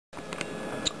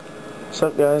So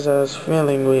guys, I was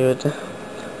feeling we would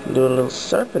do a little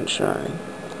serpent shrine.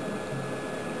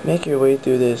 Make your way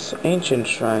through this ancient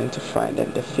shrine to find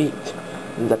and defeat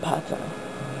the Pata.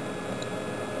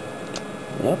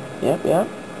 Yep.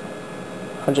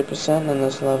 100% on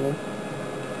this level.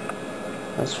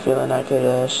 I was feeling I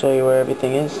could show you where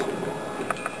everything is.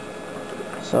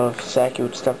 So if Saki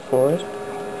would step forward,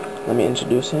 let me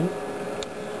introduce him.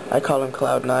 I call him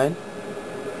Cloud9.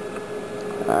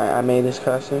 I made this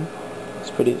costume.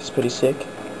 It's pretty sick.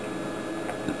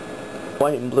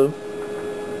 White and blue.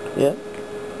 Yeah,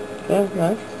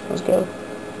 nice. Let's go.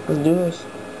 Let's do this.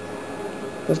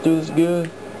 Let's do this good.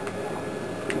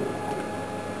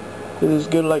 Do this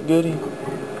good like goody.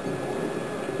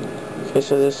 Okay,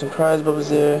 so there's some prize bubbles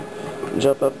there.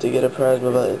 Jump up to get a prize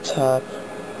bubble at the top.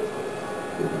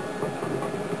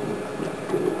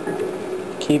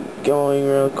 Keep going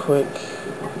real quick.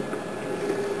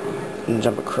 And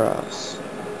jump across.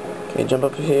 Okay, jump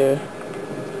up here.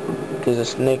 There's a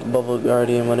snake bubble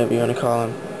guardian, whatever you want to call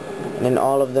him. And then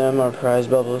all of them are prize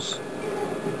bubbles.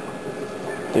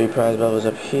 3 prize bubbles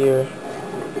up here.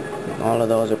 All of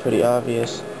those are pretty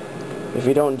obvious. If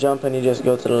you don't jump and you just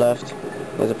go to the left,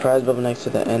 there's a prize bubble next to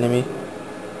the enemy.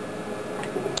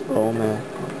 Oh man.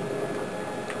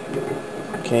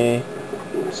 Okay.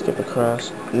 Skip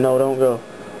across. No, don't go.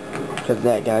 Because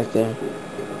that guy's there.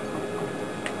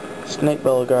 Snake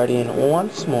bubble guardian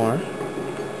once more.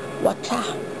 Whatcha?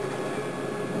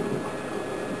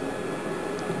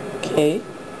 Okay.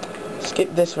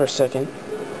 Skip this for a second.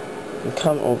 And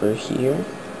come over here.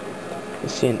 You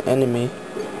see an enemy.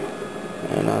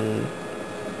 And on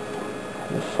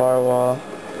the far wall,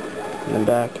 in the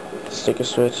back, sticker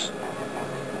switch.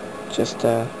 Just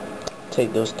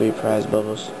take those 3 prize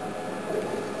bubbles.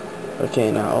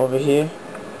 Okay, now over here,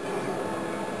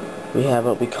 we have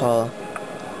what we call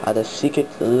the secret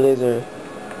lizard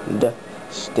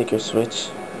sticker switch.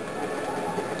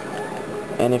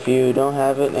 And if you don't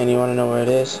have it and you want to know where it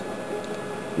is,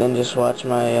 then just watch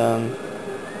my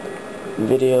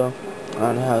video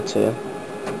on how to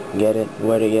get it,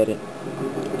 where to get it.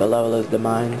 The level is the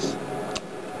mines.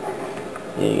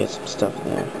 Yeah, you get some stuff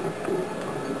there.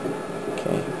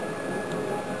 Okay.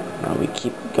 Now we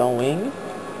keep going.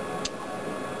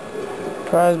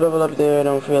 Prize bubble up there,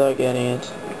 don't feel like getting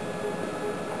it.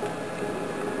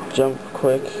 Jump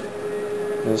quick.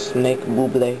 The snake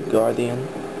bubble guardian.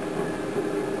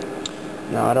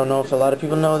 Now I don't know if a lot of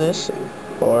people know this,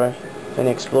 or if any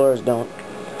explorers don't.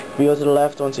 If you go to the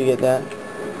left once you get that,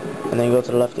 and then go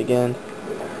to the left again,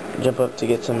 jump up to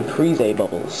get some prize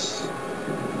bubbles.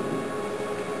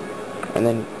 And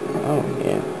then, oh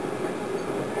yeah.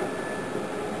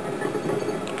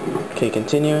 Okay,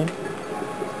 continuing.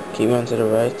 Keep going to the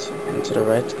right, and to the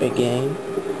right again,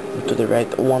 and to the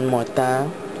right one more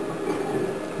time.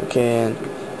 Okay, and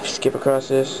if you skip across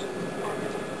this,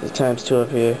 there's ×2 up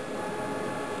here.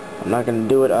 I'm not gonna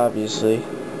do it, obviously.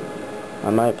 I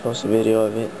might post a video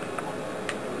of it,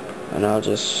 and I'll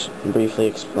just briefly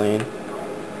explain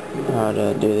how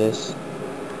to do this.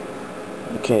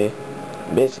 Okay,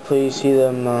 basically you see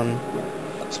them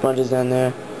sponges down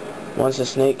there. Once the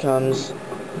snake comes,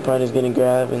 the part is gonna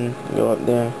grab and go up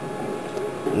there,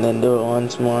 and then do it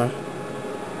once more,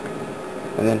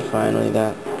 and then finally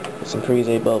that with some prize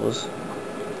bubbles.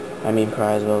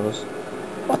 Prize bubbles.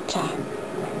 What the?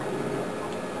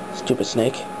 Stupid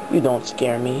snake, you don't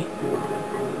scare me.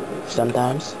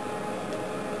 Sometimes.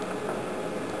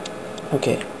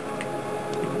 Okay.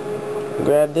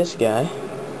 Grab this guy.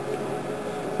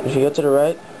 And if you go to the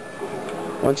right,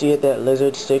 once you get that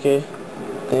lizard sticker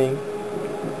thing,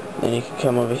 then you can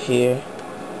come over here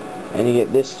and you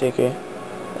get this sticker,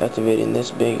 activating this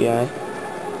big guy.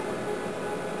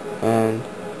 And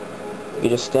you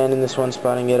just stand in this one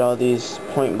spot and get all these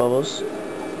point bubbles.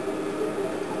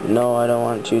 No, I don't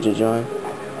want you to join.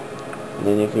 And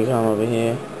then if you come over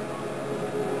here,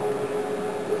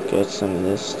 get some of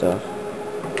this stuff.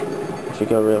 If you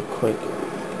go real quick.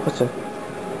 What's the?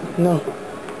 No.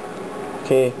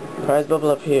 Okay, prize bubble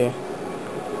up here.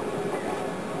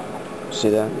 See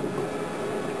that?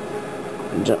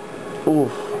 Jump.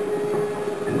 Oof.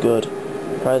 Good.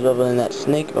 Prize bubble in that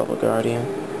snake bubble guardian.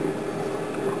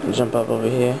 Jump up over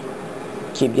here.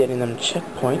 Keep getting them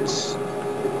checkpoints.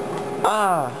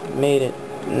 Ah! Made it.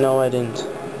 No, I didn't.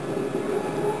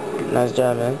 Nice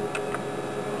job, man.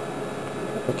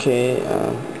 Okay,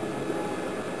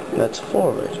 let's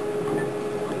forward.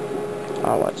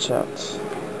 Oh, watch out.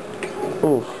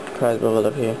 Oof, prize bubble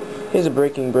up here. Here's a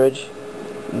breaking bridge.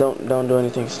 Don't do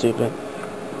anything stupid.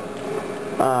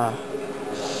 Ah.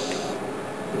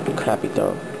 Crappy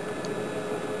throw.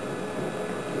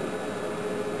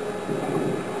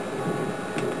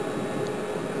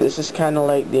 This is kind of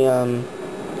like the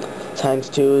times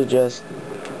 2, just,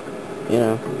 you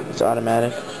know, it's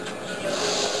automatic.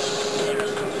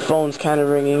 Phone's kind of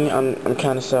ringing. I'm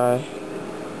kind of sorry.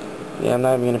 Yeah, I'm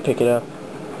not even gonna pick it up.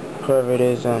 Whoever it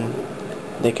is,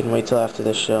 they can wait till after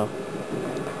this show.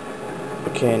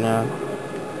 Okay, now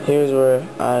here's where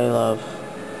I love.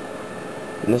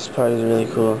 And this part is really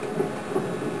cool.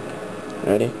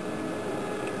 Ready?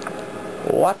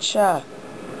 Watcha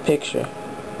picture.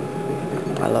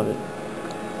 I love it.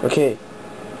 Okay,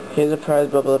 here's a prize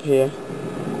bubble up here.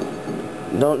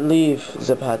 Don't leave,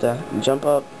 Zapata. Jump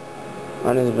up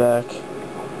on his back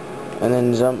and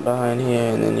then jump behind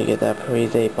here, and then you get that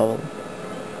praise bubble.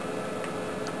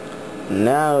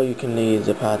 Now you can leave,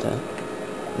 Zapata.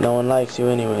 No one likes you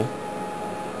anyway.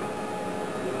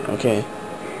 Okay.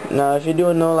 Now if you're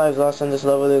doing no lives lost on this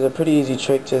level, there's a pretty easy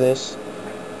trick to this.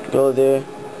 Go there,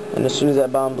 and as soon as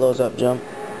that bomb blows up, jump.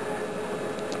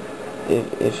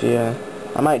 If you,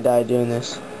 I might die doing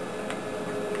this.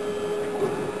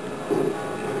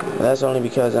 But that's only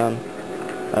because I've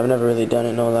never really done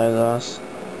it no lives lost.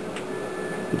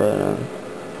 But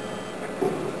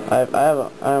I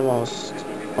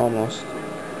almost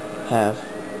have.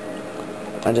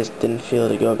 I just didn't feel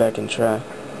to go back and try.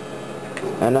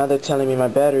 And now they're telling me my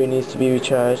battery needs to be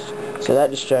recharged, so that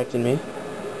distracted me.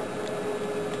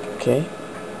 Okay.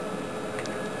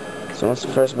 So once the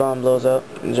first bomb blows up,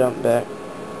 jump back.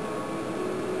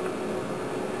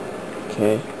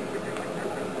 Okay.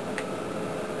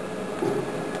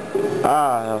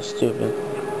 Ah, that was stupid.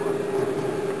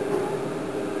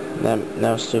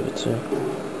 That was stupid too.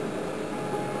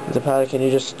 Zapata, can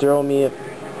you just throw me a...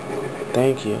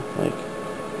 Thank you. Like...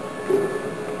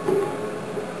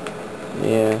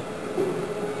 Yeah.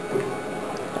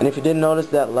 And if you didn't notice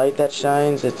that light that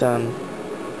shines, it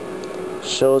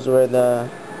shows where the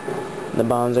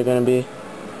bombs are gonna be.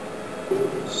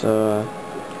 So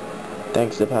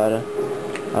thanks, Zapata.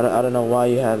 I don't know why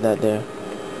you have that there.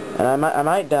 And I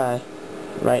might die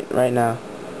right now.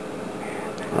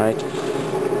 Alright.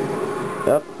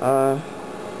 Yep,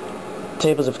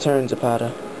 tables have turned,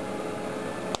 Zapata.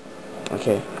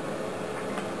 Okay.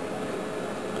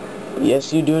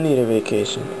 Yes, you do need a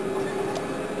vacation.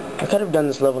 I could have done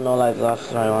this level no lives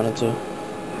lost if I wanted to,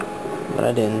 but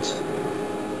I didn't.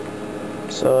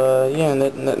 So, yeah,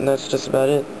 that's just about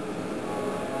it.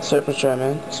 Serpent try,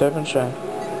 man. Serpent try.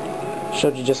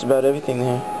 Showed you just about everything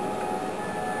there.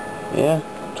 Yeah,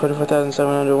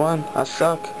 24,701. I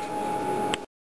suck.